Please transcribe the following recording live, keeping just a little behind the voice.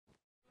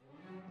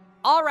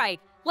All right,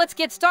 let's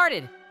get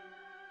started.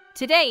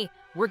 Today,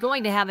 we're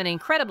going to have an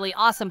incredibly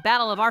awesome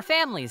battle of our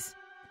families.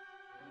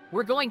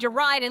 We're going to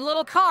ride in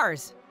little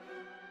cars.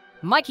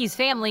 Mikey's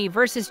family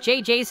versus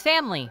JJ's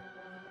family.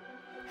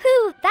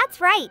 Whew,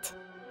 that's right.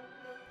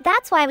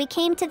 That's why we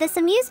came to this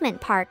amusement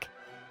park.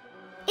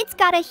 It's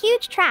got a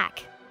huge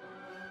track.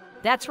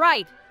 That's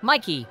right,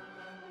 Mikey.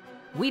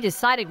 We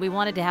decided we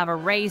wanted to have a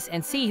race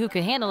and see who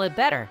could handle it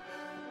better.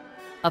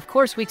 Of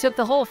course, we took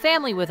the whole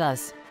family with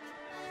us.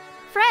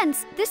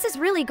 Friends, this is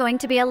really going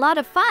to be a lot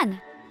of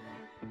fun.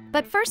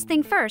 But first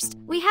thing first,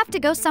 we have to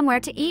go somewhere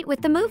to eat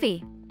with the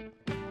movie.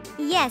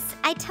 Yes,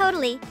 I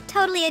totally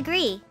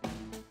agree.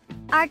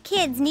 Our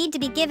kids need to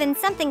be given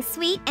something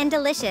sweet and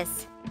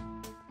delicious.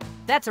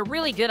 That's a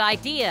really good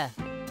idea.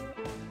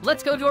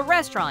 Let's go to a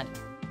restaurant.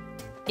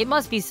 It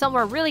must be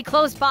somewhere really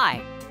close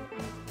by.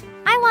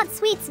 I want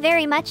sweets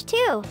very much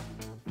too.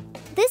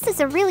 This is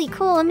a really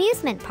cool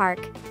amusement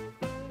park.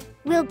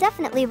 We'll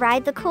definitely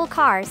ride the cool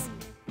cars.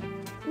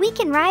 We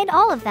can ride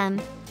all of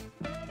them.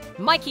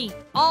 Mikey,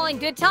 all in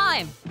good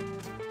time.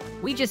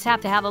 We just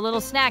have to have a little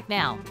snack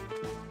now.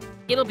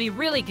 It'll be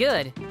really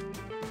good.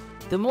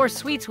 The more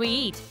sweets we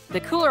eat,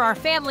 the cooler our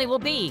family will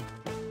be.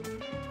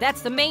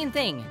 That's the main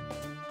thing.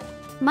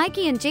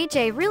 Mikey and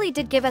JJ really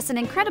did give us an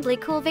incredibly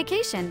cool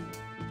vacation.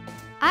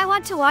 I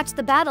want to watch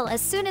the battle as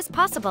soon as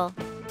possible.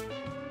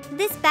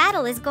 This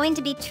battle is going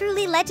to be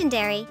truly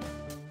legendary.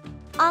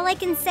 All I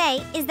can say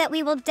is that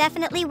we will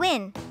definitely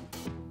win.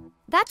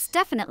 That's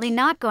definitely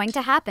not going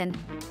to happen.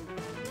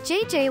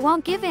 JJ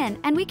won't give in,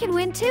 and we can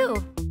win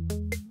too.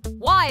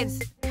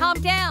 Wives,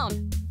 calm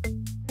down.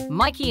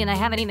 Mikey and I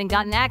haven't even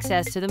gotten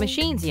access to the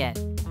machines yet.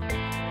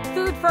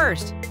 Food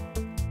first.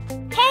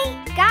 Hey,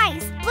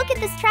 guys, look at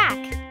this track.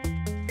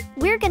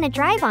 We're gonna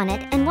drive on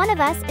it, and one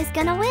of us is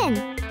gonna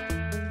win.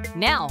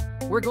 Now,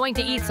 we're going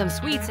to eat some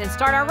sweets and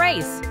start our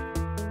race.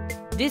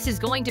 This is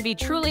going to be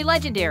truly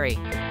legendary.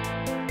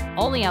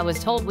 Only I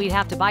was told we'd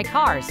have to buy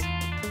cars.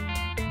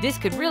 This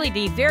could really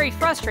be very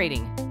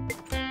frustrating.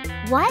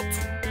 What?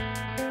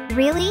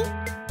 Really?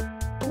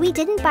 We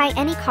didn't buy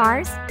any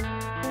cars?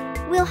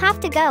 We'll have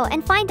to go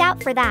and find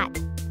out for that.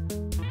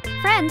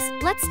 Friends,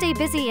 let's stay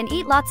busy and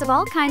eat lots of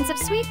all kinds of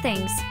sweet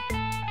things.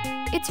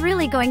 It's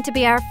really going to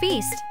be our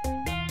feast.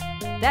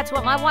 That's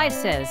what my wife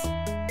says.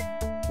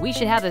 We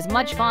should have as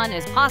much fun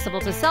as possible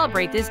to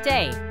celebrate this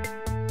day.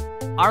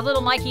 Our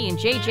little Mikey and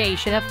JJ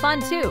should have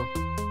fun too.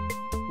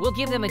 We'll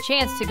give them a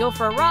chance to go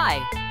for a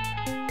ride.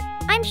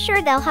 I'm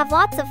sure they'll have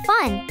lots of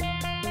fun.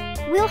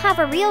 We'll have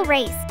a real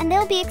race and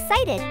they'll be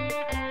excited.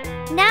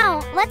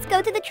 Now, let's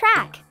go to the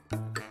track.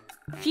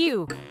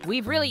 Phew,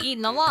 we've really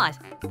eaten a lot.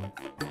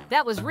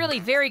 That was really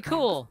very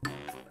cool.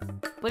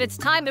 But it's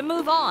time to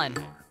move on.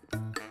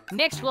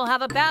 Next, we'll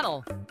have a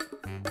battle.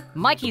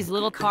 Mikey's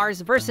little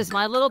cars versus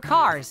my little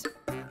cars.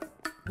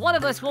 One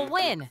of us will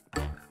win.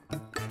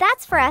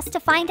 That's for us to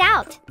find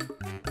out.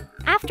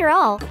 After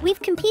all,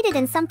 we've competed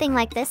in something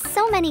like this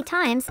so many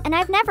times and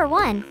I've never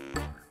won.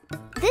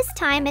 This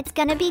time it's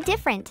gonna be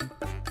different.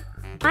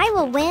 I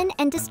will win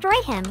and destroy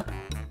him.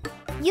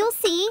 You'll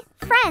see,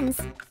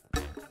 friends.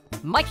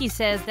 Mikey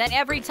says that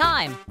every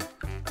time.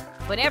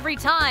 But every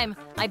time,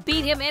 I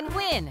beat him and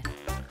win.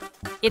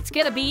 It's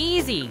gonna be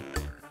easy.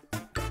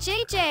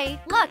 JJ,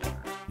 look!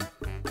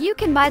 You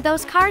can buy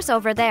those cars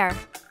over there.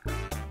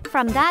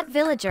 From that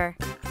villager.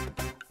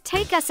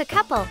 Take us a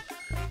couple.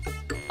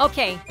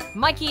 Okay,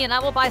 Mikey and I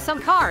will buy some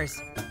cars.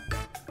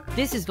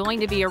 This is going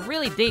to be a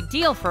really big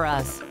deal for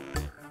us.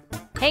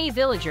 Hey,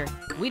 villager,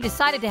 we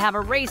decided to have a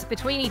race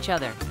between each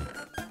other.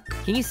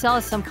 Can you sell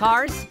us some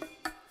cars?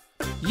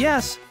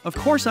 Yes, of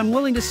course I'm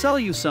willing to sell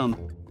you some.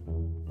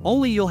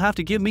 Only you'll have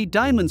to give me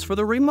diamonds for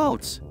the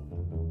remotes.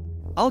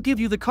 I'll give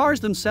you the cars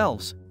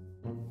themselves.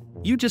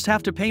 You just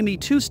have to pay me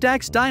 2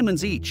 stacks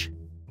diamonds each.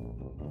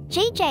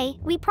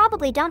 JJ, we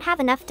probably don't have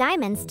enough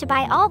diamonds to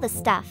buy all the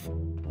stuff.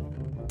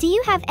 Do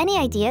you have any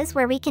ideas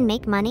where we can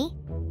make money?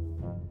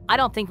 I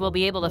don't think we'll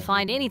be able to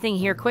find anything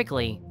here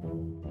quickly.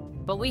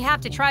 But we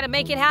have to try to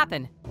make it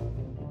happen.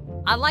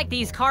 I like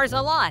these cars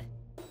a lot.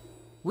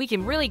 We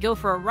can really go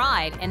for a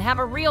ride and have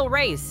a real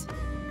race.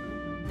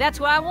 That's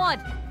what I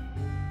want.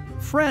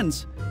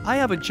 Friends, I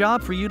have a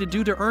job for you to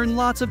do to earn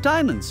lots of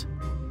diamonds.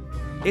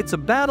 It's a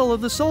battle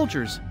of the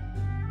soldiers.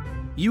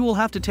 You will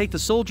have to take the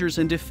soldiers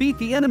and defeat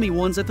the enemy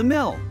ones at the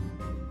mill.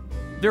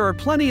 There are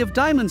plenty of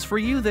diamonds for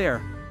you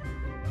there.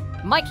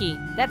 Mikey,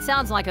 that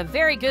sounds like a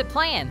very good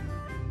plan.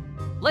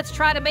 Let's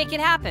try to make it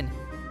happen.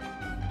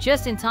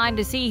 Just in time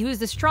to see who's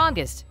the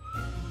strongest.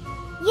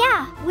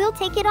 Yeah, we'll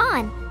take it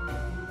on.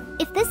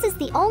 If this is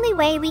the only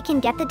way we can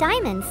get the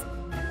diamonds,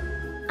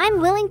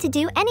 I'm willing to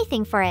do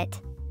anything for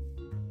it.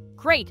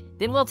 Great,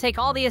 then we'll take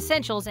all the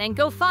essentials and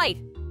go fight.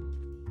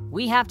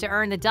 We have to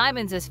earn the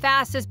diamonds as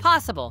fast as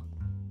possible.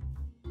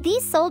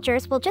 These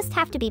soldiers will just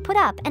have to be put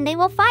up and they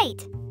will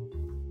fight.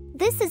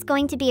 This is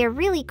going to be a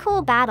really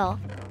cool battle.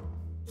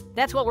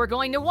 That's what we're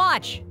going to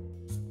watch.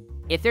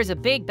 If there's a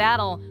big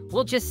battle,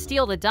 we'll just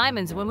steal the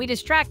diamonds when we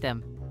distract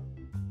them.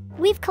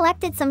 We've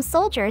collected some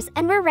soldiers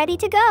and we're ready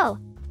to go.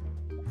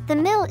 The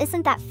mill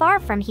isn't that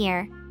far from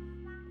here.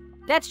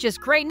 That's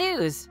just great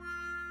news.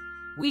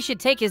 We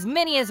should take as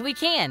many as we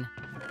can.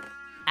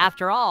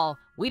 After all,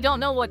 we don't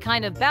know what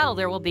kind of battle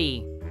there will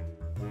be.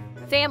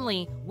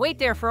 Family, wait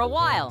there for a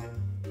while.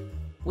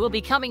 We'll be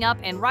coming up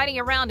and riding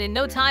around in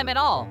no time at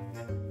all.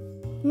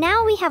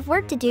 Now we have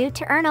work to do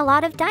to earn a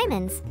lot of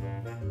diamonds.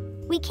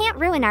 We can't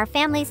ruin our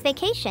family's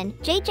vacation,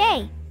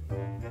 JJ.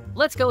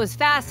 Let's go as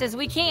fast as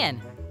we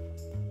can.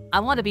 I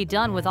want to be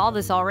done with all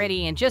this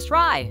already and just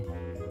ride.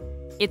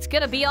 It's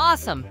gonna be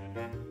awesome.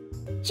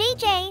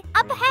 JJ,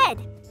 up ahead!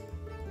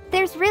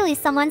 There's really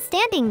someone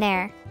standing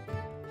there.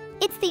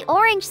 It's the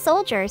orange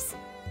soldiers.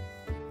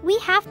 We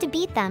have to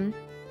beat them.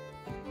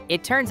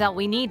 It turns out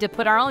we need to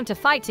put our own to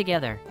fight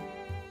together.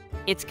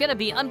 It's gonna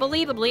be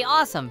unbelievably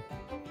awesome.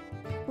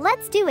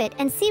 Let's do it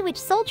and see which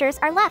soldiers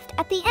are left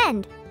at the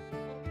end.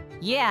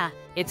 Yeah,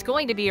 it's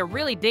going to be a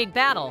really big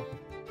battle.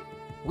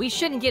 We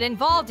shouldn't get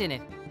involved in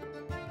it.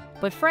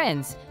 But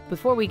friends,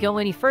 before we go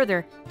any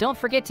further, don't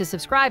forget to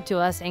subscribe to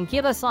us and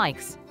give us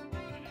likes.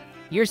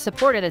 Your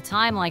support at a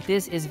time like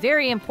this is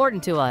very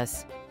important to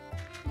us.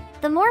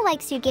 The more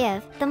likes you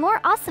give, the more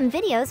awesome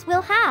videos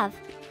we'll have.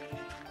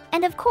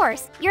 And of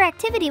course, your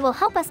activity will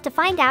help us to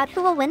find out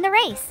who will win the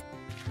race.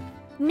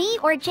 Me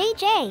or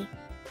JJ.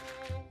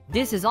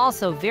 This is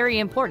also very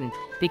important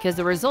because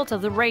the result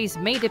of the race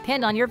may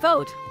depend on your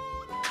vote.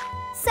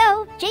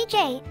 So,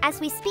 JJ, as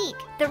we speak,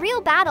 the real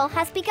battle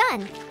has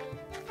begun.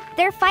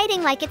 They're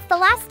fighting like it's the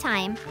last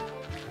time.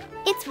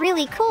 It's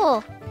really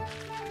cool.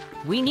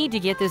 We need to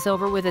get this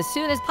over with as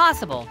soon as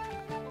possible.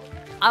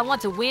 I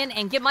want to win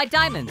and get my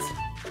diamonds.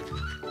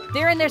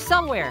 They're in there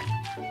somewhere.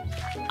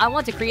 I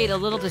want to create a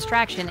little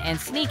distraction and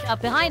sneak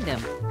up behind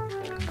them.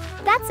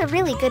 That's a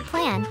really good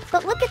plan,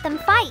 but look at them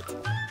fight.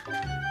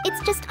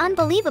 It's just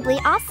unbelievably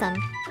awesome.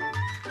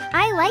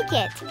 I like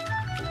it.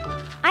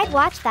 I'd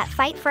watch that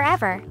fight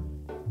forever.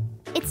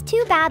 It's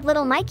too bad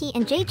little Mikey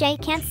and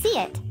JJ can't see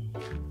it.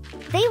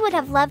 They would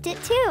have loved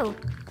it too.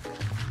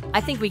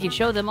 I think we can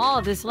show them all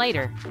of this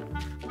later.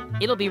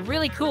 It'll be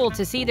really cool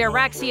to see their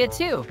Raxia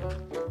too.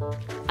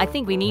 I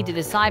think we need to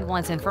decide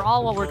once and for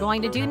all what we're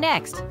going to do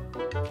next.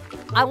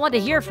 I want to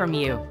hear from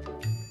you.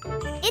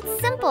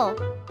 It's simple.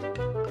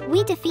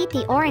 We defeat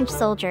the orange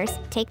soldiers,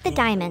 take the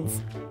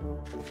diamonds.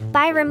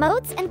 Buy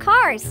remotes and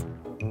cars.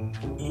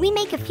 We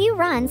make a few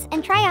runs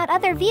and try out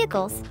other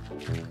vehicles.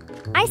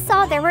 I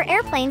saw there were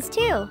airplanes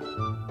too.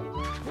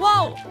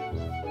 Whoa!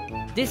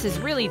 This is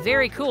really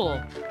very cool.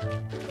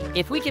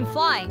 If we can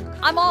fly,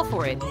 I'm all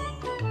for it.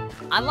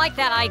 I like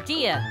that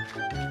idea.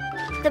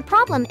 The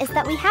problem is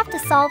that we have to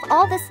solve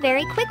all this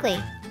very quickly.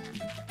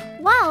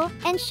 Well,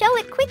 and show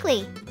it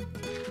quickly.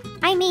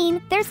 I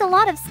mean, there's a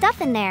lot of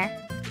stuff in there.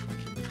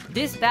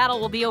 This battle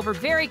will be over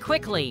very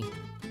quickly.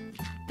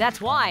 That's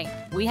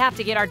why we have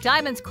to get our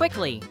diamonds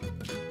quickly.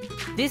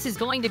 This is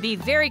going to be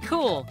very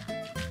cool.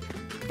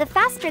 The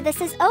faster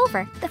this is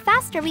over, the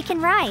faster we can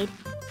ride.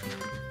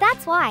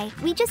 That's why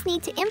we just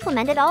need to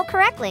implement it all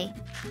correctly.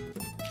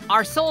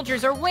 Our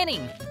soldiers are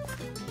winning.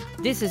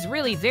 This is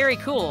really very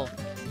cool.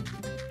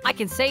 I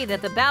can say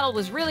that the battle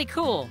was really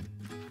cool.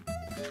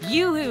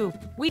 Yoo-hoo,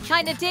 we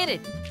kinda did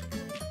it.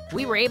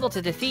 We were able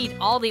to defeat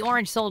all the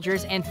orange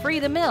soldiers and free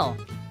the mill.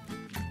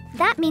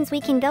 That means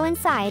we can go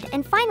inside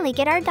and finally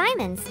get our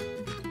diamonds.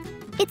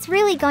 It's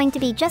really going to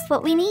be just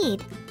what we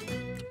need.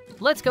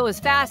 Let's go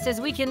as fast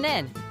as we can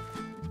then.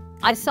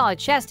 I saw a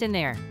chest in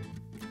there.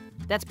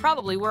 That's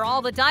probably where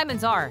all the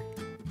diamonds are.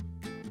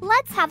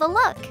 Let's have a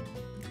look.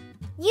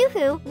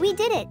 Yoo-hoo, we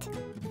did it.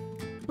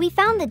 We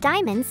found the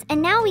diamonds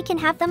and now we can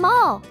have them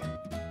all.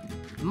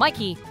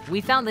 Mikey, we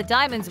found the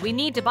diamonds we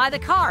need to buy the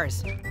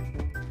cars.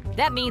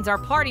 That means our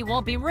party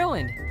won't be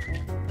ruined.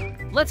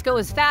 Let's go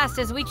as fast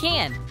as we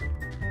can.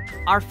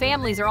 Our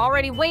families are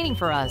already waiting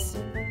for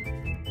us.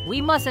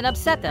 We mustn't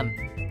upset them.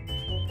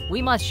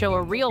 We must show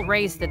a real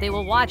race that they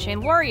will watch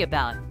and worry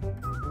about.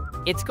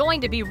 It's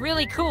going to be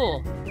really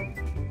cool.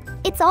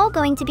 It's all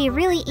going to be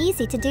really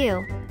easy to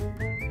do.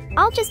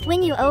 I'll just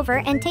win you over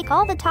and take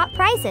all the top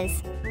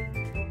prizes.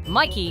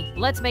 Mikey,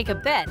 let's make a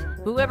bet.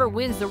 Whoever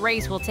wins the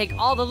race will take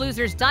all the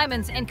losers'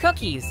 diamonds and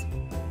cookies.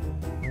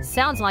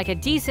 Sounds like a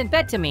decent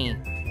bet to me.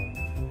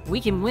 We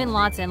can win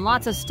lots and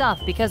lots of stuff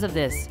because of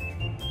this.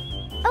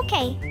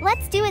 Okay,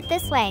 let's do it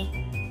this way.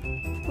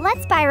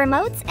 Let's buy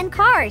remotes and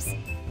cars.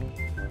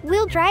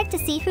 We'll drive to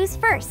see who's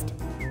first.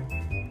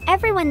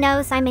 Everyone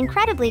knows I'm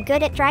incredibly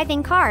good at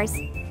driving cars.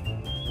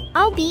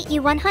 I'll beat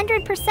you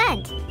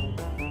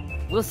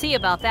 100%. We'll see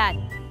about that.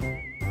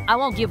 I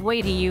won't give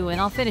way to you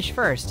and I'll finish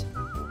first.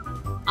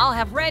 I'll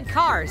have red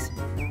cars.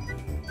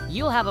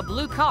 You'll have a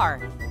blue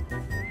car.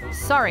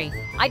 Sorry,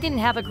 I didn't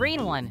have a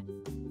green one.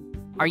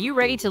 Are you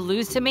ready to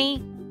lose to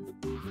me?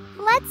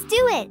 Let's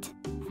do it.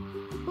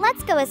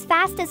 Let's go as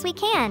fast as we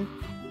can.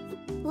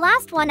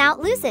 Last one out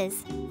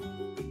loses.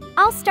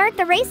 I'll start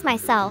the race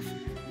myself.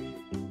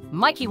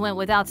 Mikey went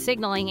without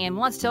signaling and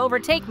wants to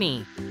overtake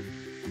me.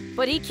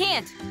 But he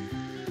can't.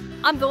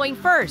 I'm going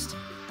first.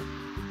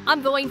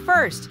 I'm going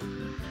first.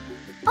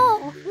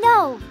 Oh,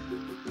 no.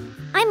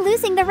 I'm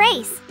losing the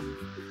race.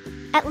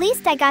 At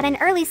least I got an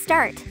early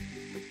start.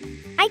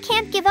 I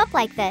can't give up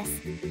like this.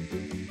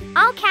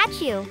 I'll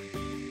catch you.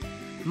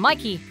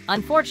 Mikey,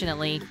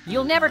 unfortunately,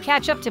 you'll never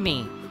catch up to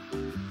me.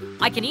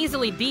 I can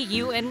easily beat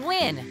you and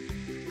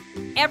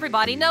win.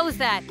 Everybody knows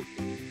that.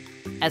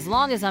 As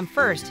long as I'm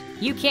first,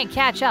 you can't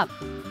catch up.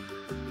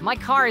 My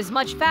car is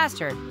much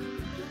faster,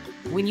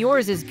 when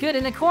yours is good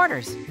in the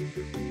corners.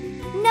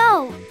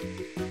 No,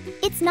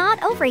 it's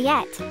not over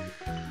yet.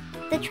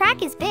 The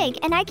track is big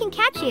and I can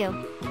catch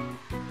you.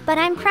 But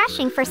I'm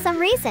crashing for some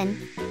reason.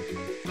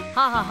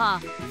 Ha ha ha.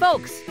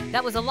 Folks,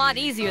 that was a lot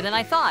easier than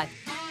I thought.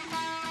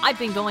 I've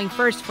been going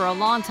first for a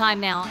long time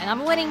now and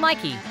I'm winning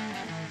Mikey.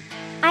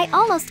 I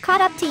almost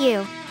caught up to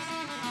you.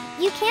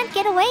 You can't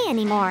get away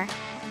anymore.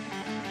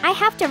 I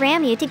have to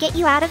ram you to get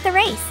you out of the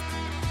race.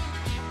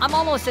 I'm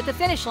almost at the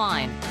finish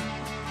line.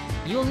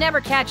 You'll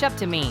never catch up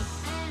to me.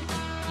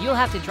 You'll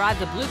have to drive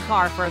the blue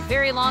car for a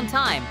very long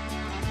time.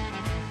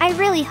 I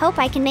really hope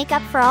I can make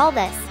up for all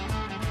this.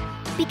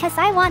 Because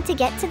I want to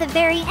get to the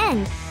very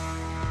end.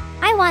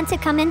 I want to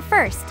come in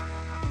first.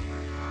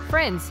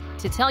 Friends,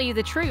 to tell you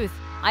the truth,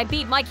 I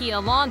beat Mikey a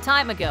long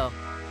time ago.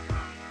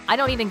 I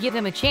don't even give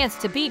him a chance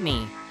to beat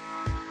me.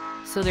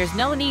 So there's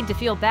no need to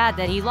feel bad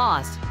that he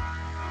lost.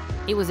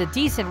 It was a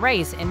decent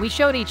race and we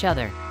showed each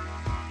other.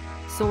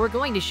 So we're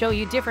going to show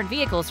you different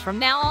vehicles from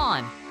now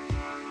on.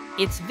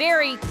 It's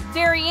very,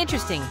 very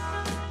interesting.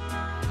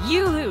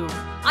 Yoo-hoo!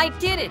 I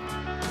did it!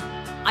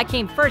 I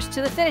came first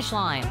to the finish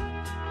line.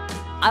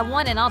 I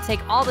won and I'll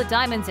take all the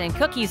diamonds and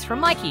cookies from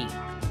Mikey.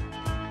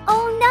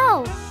 Oh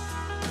no!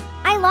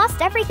 I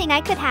lost everything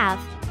I could have.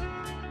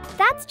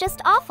 That's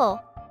just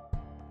awful.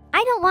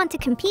 I don't want to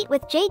compete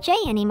with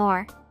JJ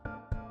anymore.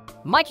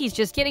 Mikey's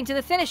just getting to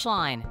the finish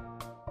line.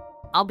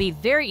 I'll be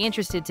very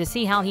interested to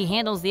see how he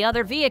handles the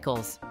other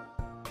vehicles.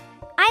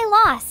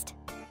 I lost.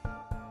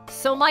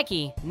 So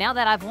Mikey, now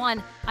that I've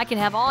won, I can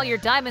have all your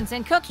diamonds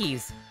and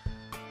cookies.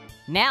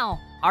 Now,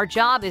 our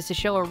job is to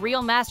show a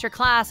real master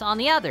class on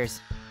the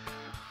others.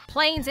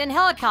 Planes and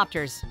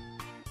helicopters.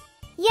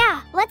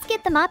 Yeah, let's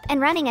get them up and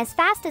running as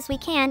fast as we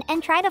can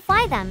and try to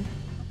fly them.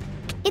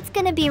 It's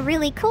gonna be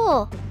really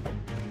cool.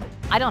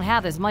 I don't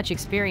have as much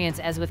experience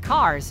as with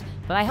cars,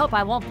 but I hope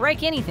I won't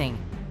break anything.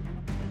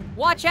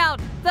 Watch out,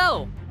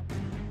 though!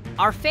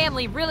 Our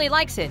family really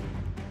likes it.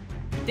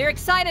 They're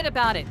excited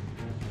about it.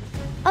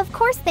 Of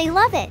course they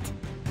love it.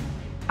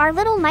 Our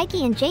little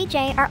Mikey and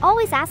JJ are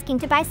always asking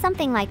to buy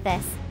something like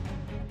this.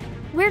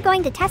 We're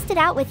going to test it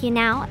out with you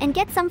now and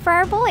get some for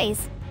our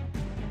boys.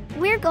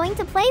 We're going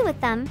to play with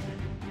them.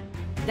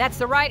 That's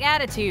the right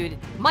attitude,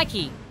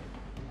 Mikey.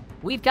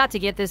 We've got to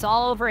get this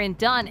all over and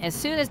done as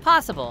soon as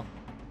possible.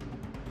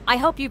 I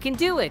hope you can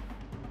do it,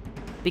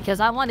 because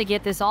I want to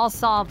get this all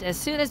solved as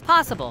soon as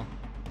possible.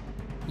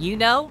 You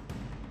know?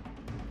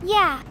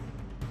 Yeah,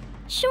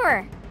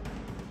 sure.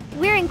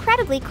 We're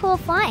incredibly cool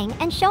flying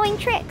and showing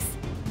tricks.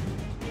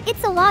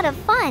 It's a lot of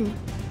fun.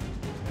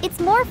 It's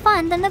more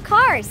fun than the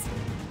cars.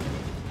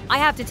 I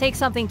have to take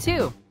something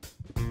too.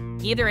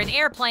 Either an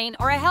airplane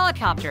or a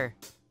helicopter.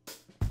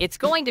 It's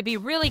going to be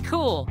really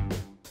cool.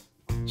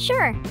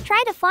 Sure,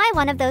 try to fly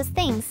one of those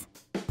things.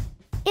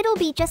 It'll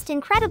be just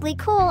incredibly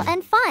cool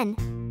and fun.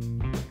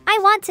 I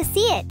want to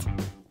see it.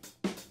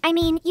 I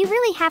mean, you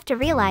really have to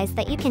realize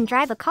that you can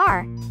drive a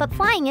car, but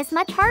flying is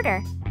much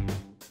harder.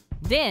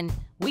 Then,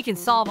 we can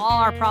solve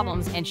all our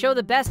problems and show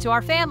the best to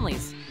our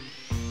families.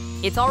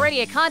 It's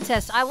already a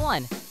contest I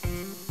won.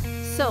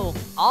 So,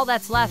 all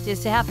that's left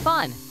is to have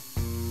fun.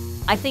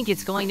 I think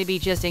it's going to be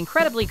just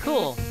incredibly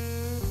cool.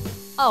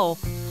 Oh,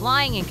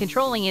 flying and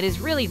controlling it is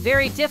really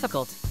very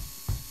difficult.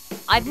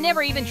 I've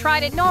never even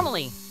tried it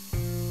normally.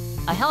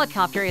 A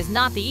helicopter is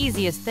not the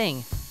easiest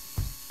thing.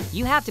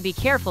 You have to be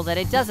careful that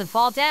it doesn't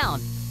fall down.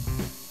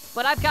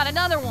 But I've got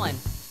another one.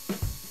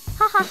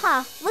 Ha ha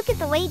ha, look at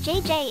the way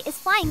JJ is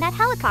flying that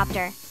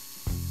helicopter.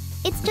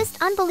 It's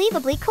just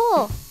unbelievably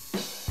cool.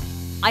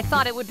 I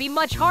thought it would be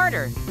much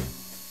harder.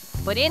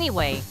 But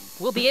anyway,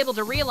 we'll be able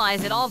to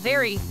realize it all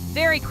very,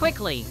 very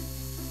quickly.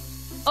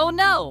 Oh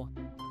no!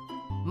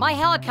 My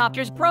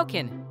helicopter's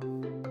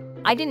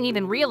broken. I didn't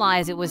even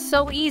realize it was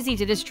so easy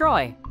to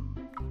destroy.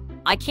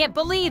 I can't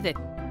believe it.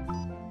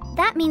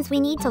 That means we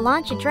need to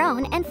launch a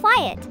drone and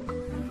fly it.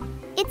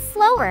 It's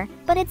slower,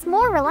 but it's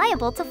more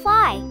reliable to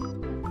fly.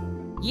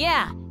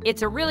 Yeah,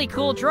 it's a really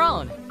cool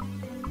drone.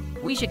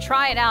 We should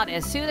try it out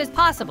as soon as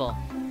possible.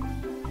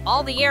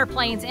 All the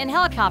airplanes and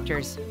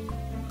helicopters.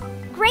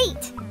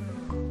 Great!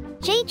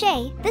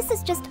 JJ, this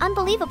is just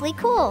unbelievably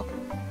cool.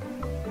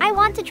 I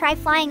want to try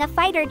flying a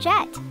fighter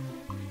jet.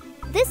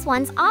 This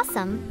one's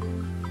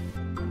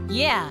awesome.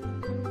 Yeah,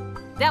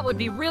 that would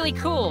be really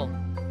cool.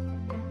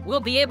 We'll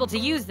be able to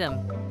use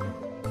them.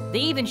 They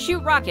even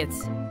shoot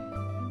rockets.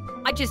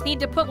 I just need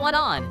to put one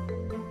on.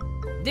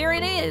 There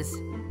it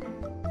is.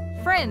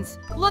 Friends,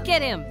 look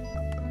at him.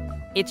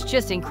 It's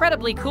just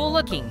incredibly cool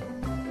looking.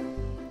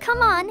 Come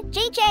on,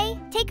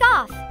 JJ, take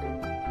off.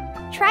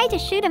 Try to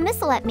shoot a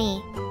missile at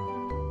me.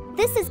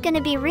 This is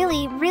gonna be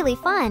really, really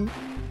fun.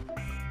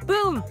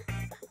 Boom!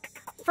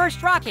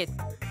 First rocket.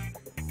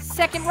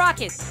 Second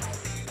rocket.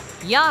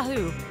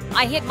 Yahoo!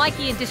 I hit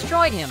Mikey and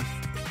destroyed him.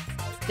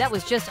 That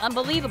was just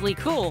unbelievably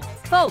cool,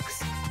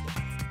 folks.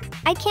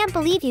 I can't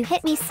believe you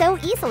hit me so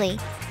easily.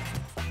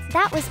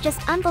 That was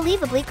just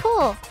unbelievably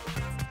cool.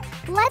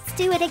 Let's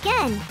do it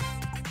again.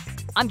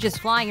 I'm just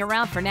flying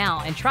around for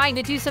now and trying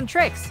to do some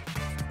tricks.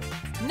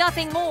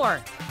 Nothing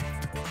more.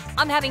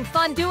 I'm having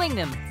fun doing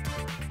them.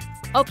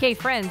 Okay,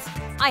 friends,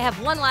 I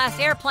have one last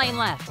airplane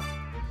left.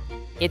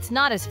 It's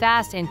not as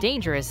fast and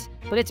dangerous,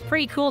 but it's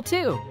pretty cool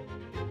too.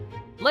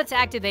 Let's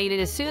activate it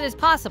as soon as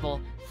possible,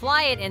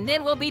 fly it, and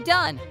then we'll be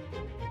done.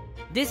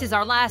 This is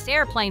our last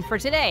airplane for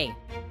today.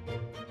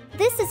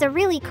 This is a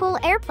really cool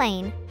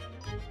airplane.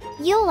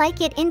 You'll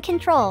like it in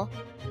control.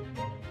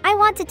 I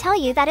want to tell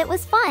you that it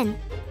was fun.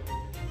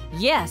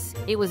 Yes,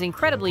 it was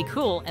incredibly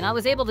cool and I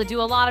was able to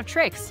do a lot of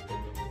tricks.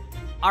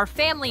 Our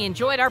family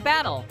enjoyed our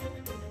battle.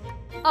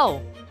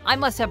 Oh, I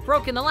must have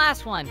broken the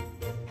last one.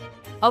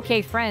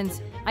 Okay,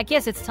 friends, I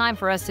guess it's time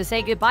for us to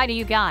say goodbye to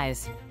you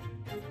guys.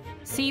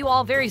 See you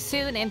all very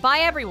soon and bye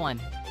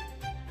everyone.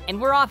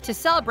 And we're off to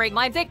celebrate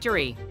my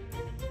victory.